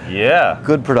Oh, up. yeah.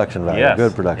 Good production value. Yes.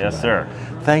 Good production Yes, value.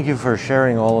 sir. Thank you for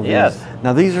sharing all of Yes. these.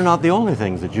 Now, these are not the only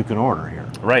things that you can order here.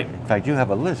 Right. In fact, you have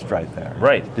a list right there.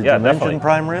 Right. Did Yeah, you mention definitely.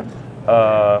 prime rib?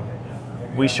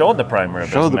 We showed the prime rib. as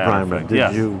a Show the matter of prime rib. fact. Did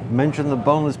Yes. you mention the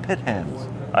boneless pit hams?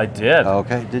 I did.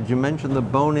 Okay. Did you mention the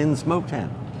bone-in smoked ham?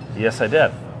 Yes, I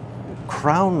did.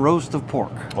 Crown roast of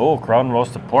pork. Oh, crown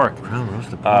roasted pork. Crown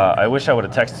roast of pork. I wish I would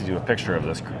have texted you a picture of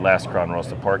this last crown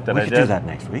roasted pork that we I could did. do that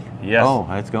next week. Yes. Oh,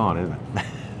 it's gone, isn't it?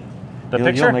 The you'll,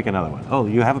 picture? You'll make another one. Oh,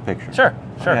 you have a picture. Sure.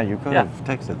 Yeah, you could have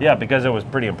texted. Yeah, because it was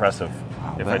pretty impressive,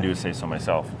 if I bet. do say so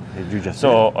myself. Did you just?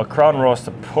 So a crown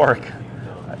roasted pork.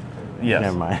 Yes.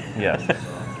 Never mind. Yes.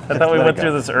 I thought we let went it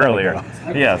through go. this Let it earlier.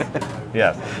 go. Yes.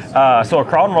 Yes. So a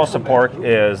crown roasted pork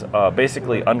is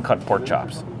basically uncut pork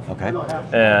chops, Okay.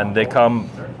 and they come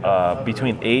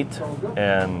between 8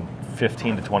 and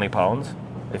 15 to 20 pounds,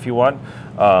 if you want.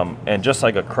 And just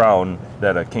like a crown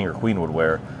that a king or queen would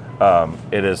wear,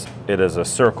 it is a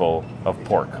circle of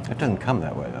pork. It doesn't come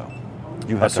that way though.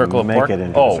 You A have circle to of make pork? it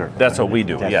into a Oh, circle. that's what we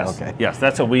do. Yes, Yes. okay. Yes,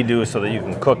 that's what we do so that you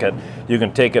can cook it. You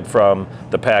can take it from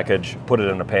the package, put it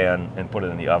in a pan, and put it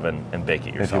in the oven and bake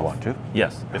it yourself. If you want to.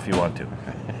 Yes, if you want to.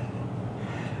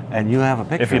 And you have a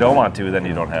picture. If you don't want to, then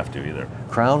you don't have to either.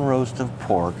 Crown roast of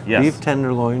pork. Yes. Beef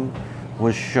tenderloin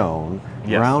was shown.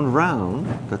 Yes. Round.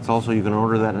 That's also, you can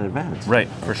order that in advance. Right,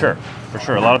 for sure. For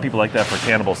sure. A lot of people like that for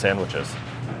cannibal sandwiches.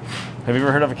 Have you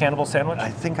ever heard of a cannibal sandwich? I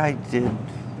think I did.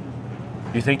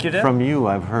 You think you did? From you,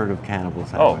 I've heard of cannibal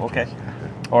Oh, sandwiches.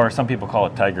 okay. Or some people call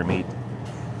it tiger meat.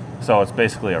 So it's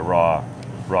basically a raw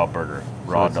burger,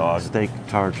 raw So it's a dog, steak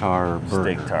tartare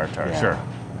burger. steak tartare. Yeah. Sure.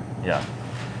 Yeah.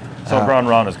 So brown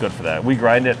round is good for that. We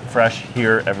grind it fresh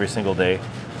here every single day.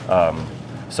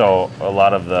 So a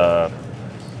lot of the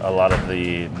a lot of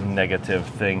the negative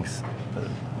things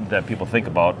that people think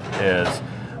about is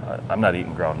I'm not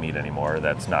eating ground meat anymore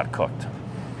that's not cooked.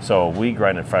 So we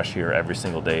grind it fresh here every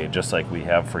single day, just like we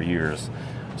have for years.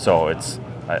 So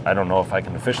I don't know if I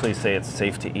can officially say it's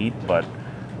safe to eat, but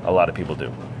a lot of people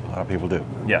do. A lot of people do.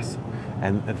 Yes.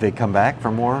 And they come back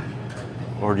for more?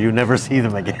 Or do you never see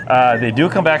them again? They do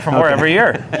come back for more every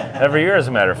year. Every year, as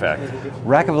a matter of fact.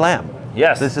 Rack of lamb.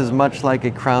 Yes. This is much like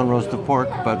a crown roast of pork,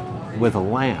 but with a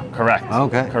lamb. Correct.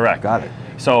 Okay. Correct. Got it.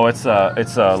 So it's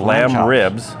lamb chops.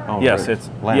 ribs. Oh, yes, ribs.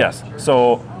 it's Lamb. yes.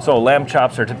 So lamb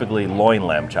chops are typically loin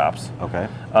lamb chops. Okay.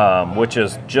 Which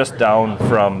is just down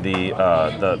from the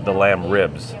lamb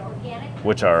ribs,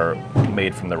 which are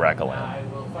made from the rack of lamb.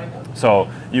 So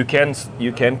you can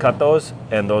cut those,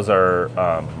 and those are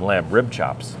lamb rib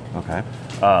chops. Okay.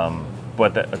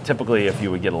 But typically, if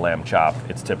you would get a lamb chop,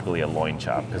 it's typically a loin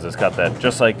chop because it's got that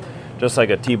just like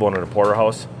a T-bone at a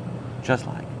porterhouse. Just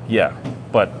like. Yeah,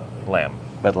 but lamb.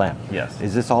 But lamb. Yes.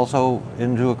 Is this also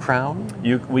into a crown?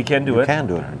 We can do it. You can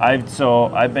do it.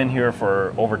 I've been here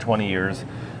for over 20 years.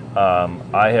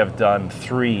 I have done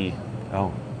 3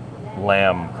 Oh.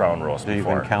 lamb crown roasts So you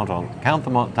before. can count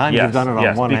them on times you've done it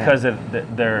on one because hand.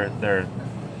 they're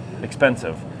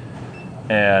expensive,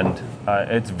 and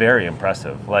it's very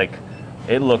impressive. Like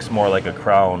it looks more like a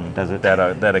crown Does it?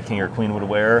 that a king or queen would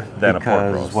wear than a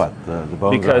pork roast. Because what? The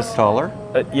bones Because- are taller?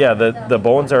 Yeah, the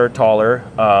bones are taller,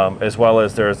 as well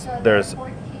as there's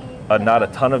not a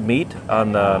ton of meat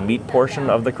on the meat portion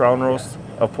of the crown roast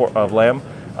of lamb,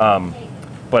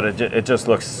 but it just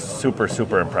looks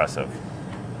super impressive.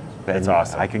 It's And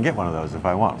awesome. I can get one of those if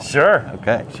I want. Sure.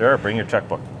 Okay. Sure. Bring your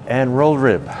checkbook. And rolled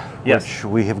rib, Yes. which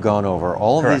we have gone over.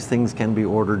 All of Correct. these things can be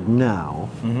ordered now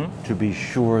to be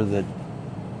sure that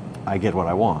I get what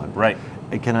I want. Right.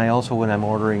 Can I also, when I'm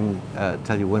ordering,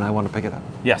 tell you when I want to pick it up?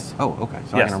 Yes. Oh, okay.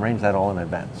 So Yes. I can arrange that all in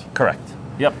advance. Correct.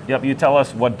 Yep. You tell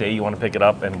us what day you want to pick it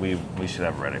up, and we should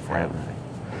have it ready for you.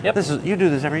 Yep. You do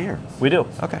this every year. We do.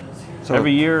 Okay. So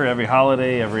Every year, every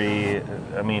holiday,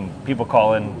 people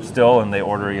call in still and they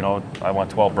order, I want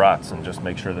 12 brats, and just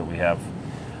make sure that we have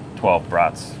 12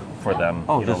 brats for them.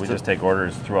 Oh, we just to- just take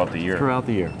orders throughout the year. throughout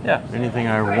the year. Yeah. Anything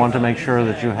I want to make sure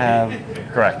that you have.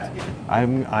 Correct.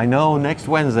 I know next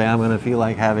Wednesday I'm going to feel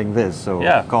like having this, so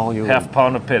Yeah. I'll call you. Half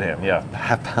pound of pit ham, yeah.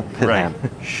 half pound pit Right. ham,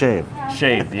 shaved.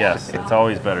 Shaved, yes. It's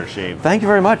always better shaved. Thank you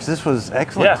very much. This was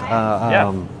excellent.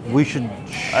 Yeah. We should don't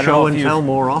know show if and you- tell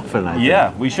more often. I think.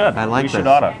 Yeah, we should. I like we should this.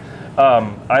 oughta.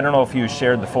 I don't know if you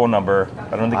shared the phone number.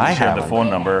 I don't think you I shared the haven't. phone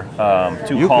number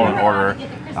to You call can. and order.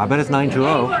 I bet it's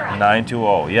 920.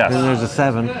 920, yes. Then there's a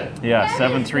 7. Yeah,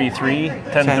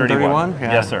 733-1031.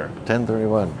 Yeah. Yes, sir.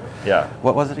 1031. Yeah.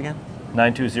 What was it again?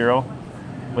 920,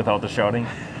 without the shouting.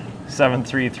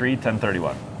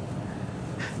 733-1031.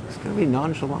 It's going to be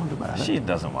nonchalant about it. She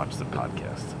doesn't watch the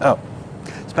podcast. Oh.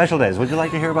 Special days. Would you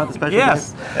like to hear about the special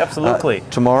Yes, days? absolutely.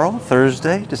 Tomorrow,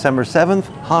 Thursday, December 7th,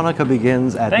 Hanukkah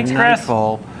begins at Thanks, Chris.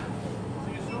 nightfall.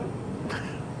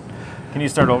 Can you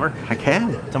start over? I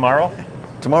can. Tomorrow?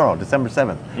 Tomorrow, December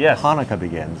 7th. Yes. Hanukkah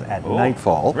begins at Ooh,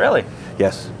 nightfall. Really?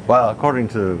 Yes. Well, according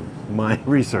to my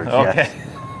research, Okay. yes.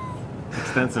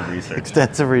 Extensive research.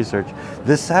 Extensive research.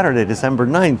 This Saturday, December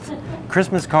 9th,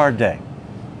 Christmas Card Day.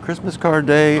 Christmas Card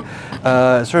Day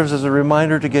serves as a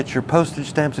reminder to get your postage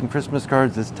stamps and Christmas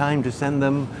cards. It's time to send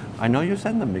them. I know you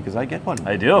send them because I get one.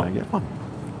 I do. I get one.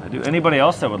 I do. Anybody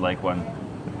else that would like one?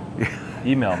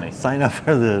 Email me. Sign up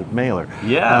for the mailer.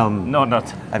 Yeah. No, not.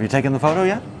 Have you taken the photo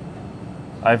yet?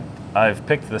 I've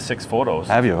picked the 6 photos.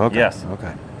 Have you? Okay. Yes.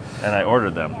 Okay. And I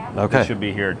ordered them. Okay. They should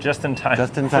be here just in time.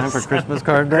 Just in time for Christmas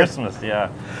Card Day? Christmas, yeah.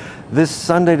 This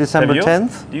Sunday, December Have you?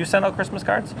 10th. Do you send out Christmas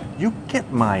cards? You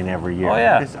get mine every year. Oh,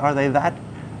 yeah. Are they that?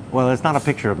 Well, it's not a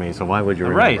picture of me, so why would you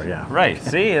remember? Right. Yeah. Right.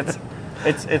 See,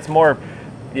 it's more.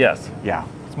 Yes. Yeah.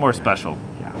 It's more special.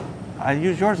 Yeah. I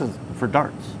use yours for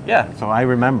darts. Yeah. So I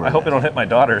remember. I hope you don't hit my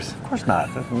daughters. Of course not.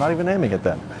 I'm not even aiming at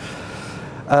them.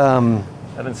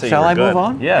 I didn't say Shall you were I good. move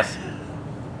on? Yes.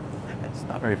 It's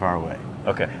not very far away.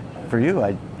 Okay. For you,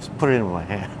 I just put it in my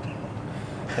hand.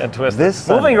 And twist. This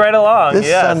Moving Sunday- right along. This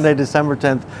yes. Sunday, December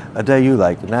 10th, a day you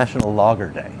like, National Lager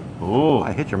Day. Ooh.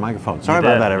 I hit your microphone. Sorry You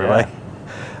about did, that, everybody.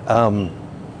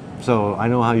 So I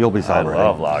know how you'll be I celebrating.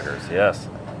 love lagers. Yes.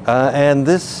 And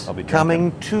this I'll be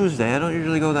coming Tuesday, I don't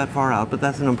usually go that far out, but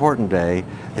that's an important day.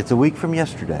 It's a week from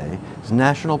yesterday. It's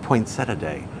National Poinsettia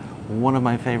Day. One of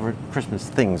my favorite Christmas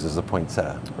things is the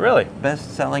poinsettia. Really?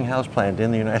 Best-selling houseplant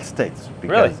in the United States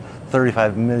because Really?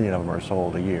 35 million of them are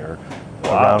sold a year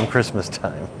Wow. around Christmas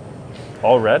time.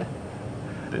 All red?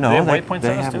 Do No, they have they, white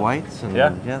poinsettias they have too? whites, and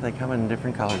Yeah. they come in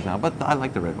different colors now, but I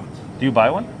like the red ones. Do you buy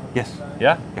one? Yes,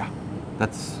 Yeah. yeah.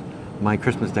 That's my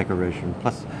Christmas decoration,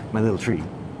 plus my little tree,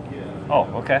 Oh,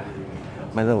 okay.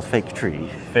 my little fake tree,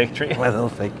 Fake tree. my little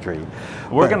fake tree.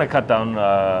 We're But, gonna cut down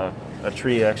a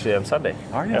tree actually on Sunday.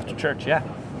 Are you? After church? Yeah.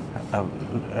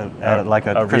 like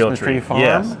a a real Christmas tree farm,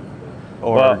 Yes.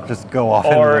 or Well, just go off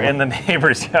Or into in the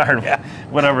neighbor's yard,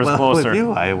 whatever's well, closer. with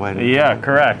you, I went. Yeah,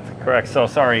 correct. So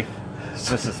sorry,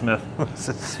 Mrs. Smith.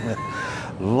 Mrs. Smith.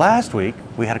 Last week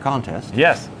we had a contest.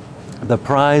 Yes. The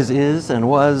prize is and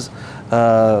was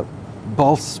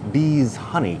Bals's Bees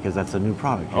Honey, because that's a new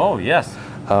product here. Oh, yes.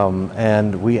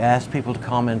 And we asked people to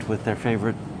comment with their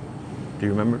favorite. Do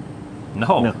you remember?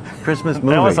 No. Christmas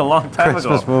movie. That was a long time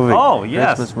Christmas ago. movie. Oh,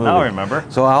 yes. Christmas movie. Now I remember.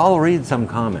 So I'll read some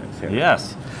comments here.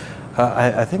 Yes.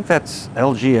 I think that's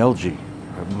LGLG.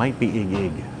 It might be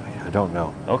Ig. I don't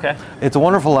know. Okay. It's a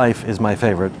Wonderful Life is my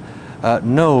favorite.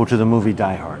 No to the movie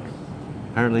Die Hard.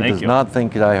 Apparently Thank does you. not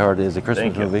think Die Hard is a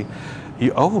Christmas Thank you. movie.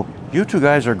 You two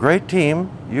guys are a great team.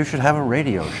 You should have a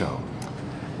radio show.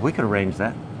 We could arrange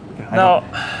that.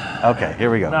 Okay,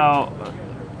 here we go. Now,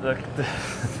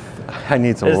 I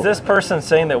need some. is this person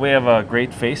saying that we have a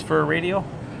great face for a radio?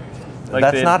 Like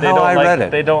That's not how I read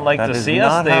it. They don't like That to is see us.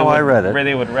 not They how would, I read it.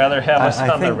 They would rather have us I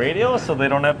on the think- radio, so they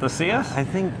don't have to see us. I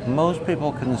think most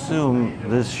people consume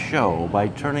this show by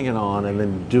turning it on and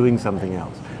then doing something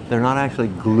else. They're not actually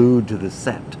glued to the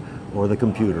set or the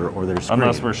computer or their screen.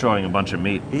 Unless we're showing a bunch of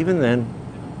meat. Even then,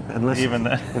 Even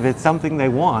then. if it's something they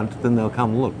want, then they'll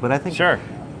come look. But I think Sure.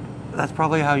 that's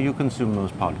probably how you consume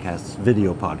most podcasts,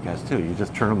 video podcasts too. You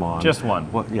just turn them on. Just one.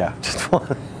 Yeah, just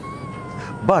one.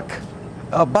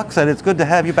 Buck said it's good to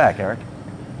have you back, Eric.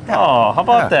 Oh, how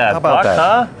about Yeah, that? How about Buck, that?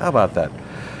 huh? How about that?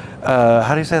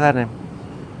 How do you say that name?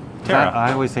 Tara.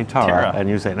 I always say Tara, Tara. and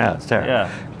you say no, it's Tara. Yeah.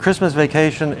 Christmas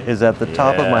Vacation is at the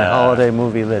top of my Yeah. holiday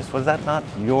movie list. Was that not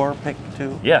your pick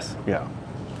too? Yes. Yeah.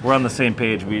 We're on the same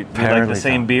page. We like Apparently the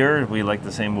same so. beer. We like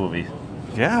the same movie.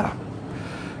 Yeah.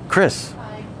 Chris,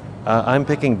 I'm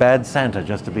picking Bad Santa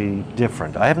just to be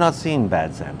different. I have not seen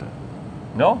Bad Santa.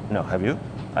 No, No, have you?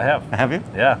 I have. Have you?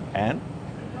 Yeah, And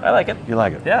I like it. you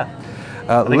like it? Yeah. I think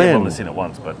I've Lynn. only seen it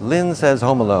once, but Lynn says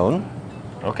Home Alone.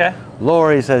 okay.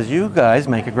 Lori says you guys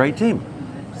make a great team.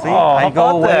 See, Oh, I how go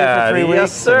about away that? for 3 weeks.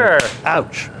 Yes, sir. and-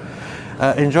 ouch.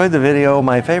 Enjoyed the video.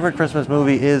 My favorite Christmas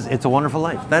movie is It's a Wonderful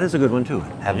Life. That is a good one too.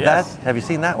 Yes. Have you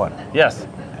seen that one? Yes.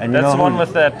 And you That's know the one who-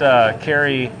 with that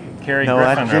Carrie No, Griffin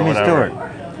that's or Jimmy whatever.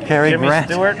 Stewart. Cary Jimmy Grant.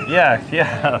 Stewart?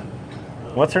 Yeah.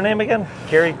 What's her name again?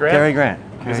 Cary Grant? Cary Grant.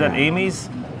 Is that Amy's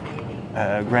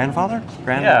Grandfather?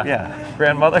 Yeah.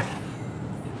 grandmother?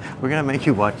 We're gonna make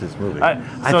you watch this movie. So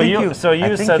I think you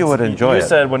think you would enjoy you it.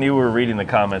 said when you were reading the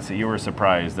comments that you were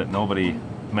surprised that nobody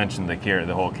mentioned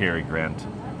the whole Cary Grant.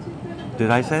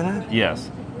 Did I say that? Yes.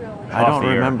 I Off don't the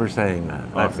air. remember saying that.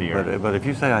 Off the air. But if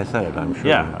you say I said it, I'm sure.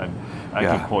 Yeah, I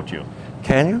Yeah. can quote you.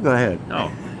 Can you? Go ahead.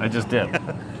 No, I just did.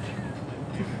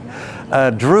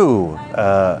 Drew.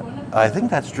 I think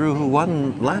that's Drew who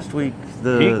won last week. He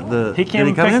came did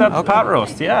and come picked in? up Okay. pot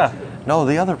roast, yeah. No,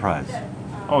 the other prize.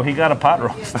 Oh, he got a pot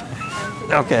roast.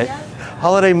 Okay.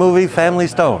 Holiday movie, Family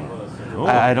Stone. Ooh.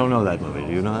 I don't know that movie.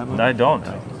 Do you know that movie? I don't.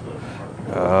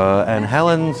 And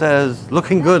Helen says,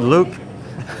 "Looking good, Luke."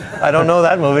 I don't know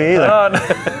that movie either.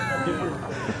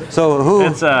 So who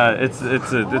It's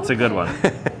a good one.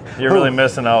 You're really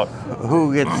missing out.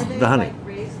 who gets the honey?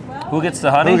 Who gets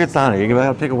the honey? Who gets the honey? You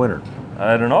gotta pick a winner.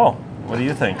 I don't know. What do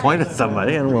you think? Point at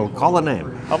somebody, and we'll call a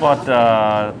name. How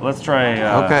about let's try.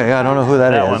 Okay, I don't know who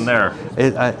that is. that one there.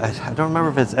 I don't remember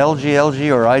if it's LGLG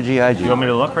or IGIG. You want me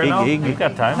to look right now? You've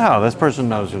got time. No, this person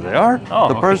knows who they are. Oh,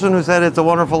 the okay. person who said It's a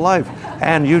Wonderful Life.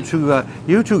 And you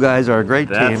two guys are a great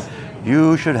That's- team.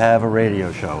 You should have a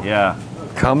radio show. Yeah.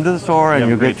 Come to the store and have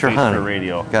you a great get your face honey. for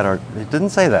radio. Got our. It didn't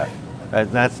say that.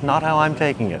 That's not how I'm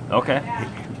taking it. Okay.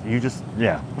 You just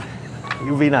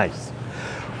you be nice.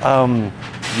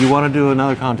 You want to do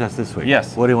another contest this week?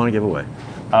 Yes. What do you want to give away?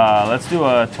 Let's do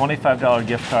a $25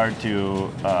 gift card to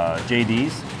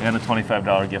JD's and a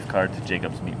 $25 gift card to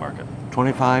Jacob's Meat Market.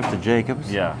 25 to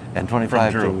Jacobs. Yeah. And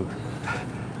 25 Drew.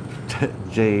 to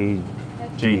JD's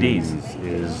JD's.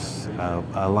 is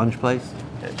a lunch place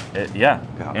Yeah.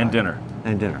 Yeah, And dinner.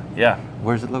 and dinner. Yeah.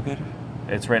 Where's it located?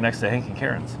 It's right next to Hank and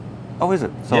Karen's. Oh, is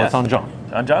it? So Yes. it's on John.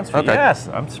 On John Street. Okay. Yes.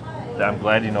 I'm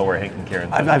glad you know where Hank and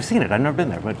Karen's is. I've seen it. I've never been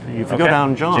there, but if you go Okay.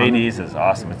 down John. JD's is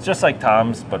awesome. It's just like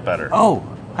Tom's, but better. Oh,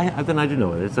 then I do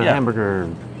know it. It's a Yeah. hamburger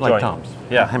like Joint. Tom's.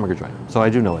 Yeah. A hamburger joint. So I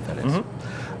do know what that is.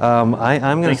 I'm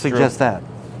going to Thanks, suggest Drew. that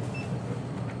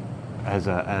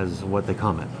as what they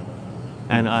comment.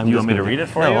 And I'm You just want me to gonna- read it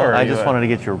for no, you, or I you- just wanted to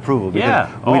get your approval because Yeah.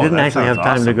 we Oh, didn't that actually have sounds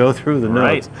time to awesome. go through the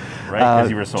Right. notes. Right, 'cause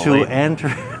you were so to late.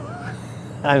 enter.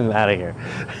 I'm out of here.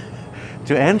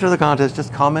 To enter the contest,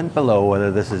 just comment below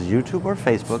whether this is YouTube or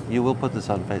Facebook. You will put this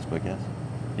on Facebook, yes?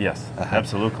 Yes,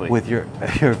 absolutely. With your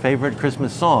favorite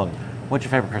Christmas song. What's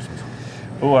your favorite Christmas song?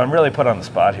 Oh, I'm really put on the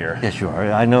spot here. Yes, you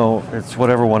are. I know it's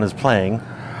whatever one is playing.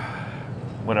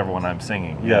 Whatever one I'm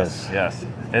singing. Yes. Yes.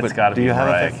 It's But got to do be you have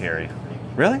a Mariah favorite? Carey.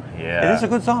 Really? Yeah. It is a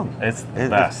good song. It's the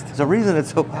best. It's the reason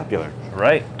it's so popular.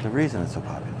 Right. The reason it's so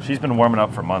popular. She's been warming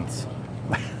up for months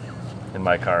in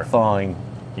my car. Thawing.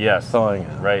 Yes. Thawing.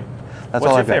 Right. That's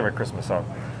What's all your I've got. favorite Christmas song?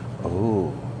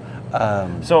 Ooh.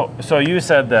 So you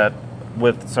said that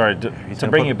with to gonna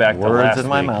bring put you back to words last in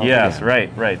my week. mouth Yes,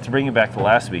 again. right. To bring you back to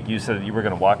last week, you said you were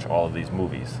going to watch all of these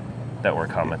movies that were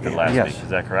commented last Yes. week. Is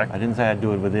that correct? I didn't say I'd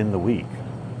do it within the week.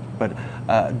 But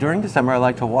during December, I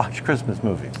like to watch Christmas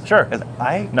movies. Sure. 'Cause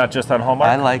Not just on Hallmark?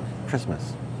 I like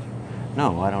Christmas.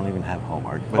 No, I don't even have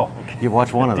Hallmark. But Oh, okay. you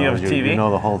watch one of Do you those, have a TV? you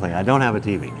know the whole thing. I don't have a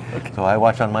TV. Okay. So I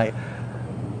watch on my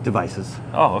devices,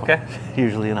 Oh, okay.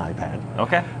 usually an iPad.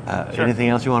 Okay. Sure. Anything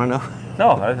else you want to know?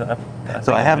 No.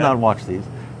 So I have yeah. not watched these.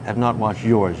 Have not watched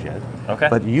yours yet. Okay.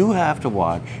 But you have to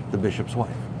watch The Bishop's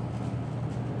Wife.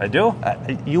 I do?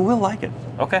 You will like it.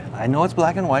 Okay. I know it's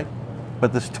black and white,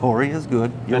 but the story is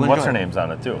good. You'll And what's enjoy her it. name's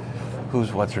on it too?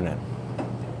 What's her name?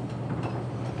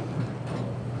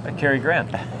 Cary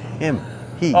Grant. Him.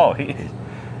 He. Oh, he.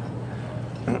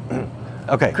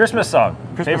 Okay. Christmas song.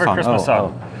 Favorite Christmas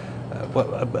song.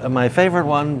 My favorite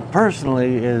one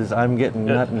personally is "I'm Getting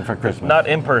Nuttin' for Christmas." Not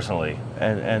impersonally.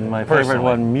 And my Personally. favorite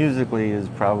one musically is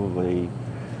probably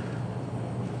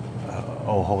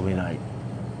 "Oh Holy Night."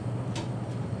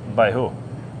 By who?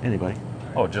 Anybody?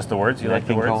 Oh, just the words? You Nat like the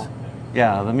King words? Cole?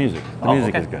 Yeah, the music. The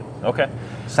music okay. is good. Okay.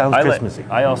 Sounds I Christmassy.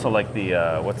 I also like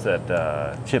the what's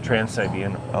that? Chip.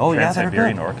 Trans-Siberian. Oh, yeah, they're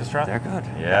Trans-Siberian good. Orchestra. They're good.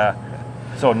 Yeah.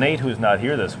 So Nate, who's not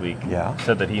here this week, Yeah.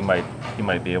 said that he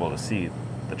might be able to see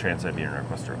the Trans-Siberian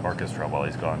Orchestra while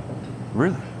he's gone.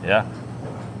 Really? Yeah.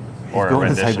 Or a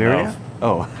Going to rendition Siberia? of-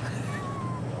 Oh,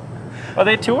 Oh,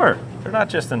 they tour. They're not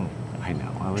just in. I know.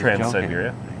 I was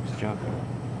Trans-Siberia? joking. I was joking.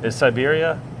 Is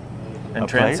Siberia and A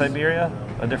place? Trans-Siberia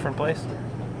a different place?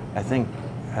 I think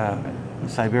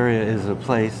Siberia is a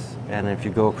place, and if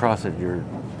you go across it,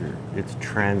 it's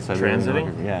trans-Siberian.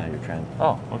 Transiting? Yeah, you're trans.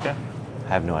 Oh, okay. I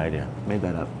have no idea. Made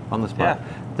that up on the spot. Yeah.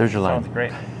 There's your line. Sounds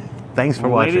great. Thanks for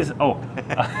watching. Ladies,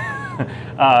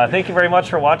 thank you very much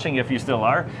for watching, if you still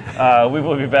are. We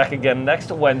will be back again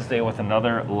next Wednesday with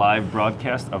another live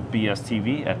broadcast of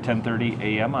BSTV at 10:30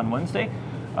 a.m. on Wednesday.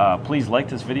 Please like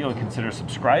this video and consider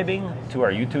subscribing to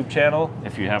our YouTube channel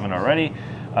if you haven't already.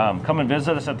 Come and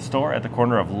visit us at the store at the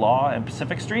corner of Law and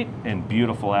Pacific Street in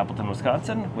beautiful Appleton,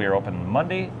 Wisconsin. We are open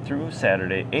Monday through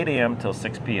Saturday, 8 a.m. till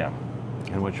 6 p.m.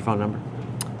 And what's your phone number?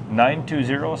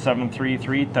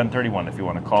 920-733-1031 if you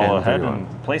want to call ahead 1031. and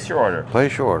place your order.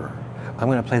 Place your order. I'm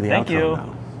going to play the Thank outro you.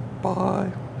 now.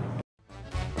 Bye.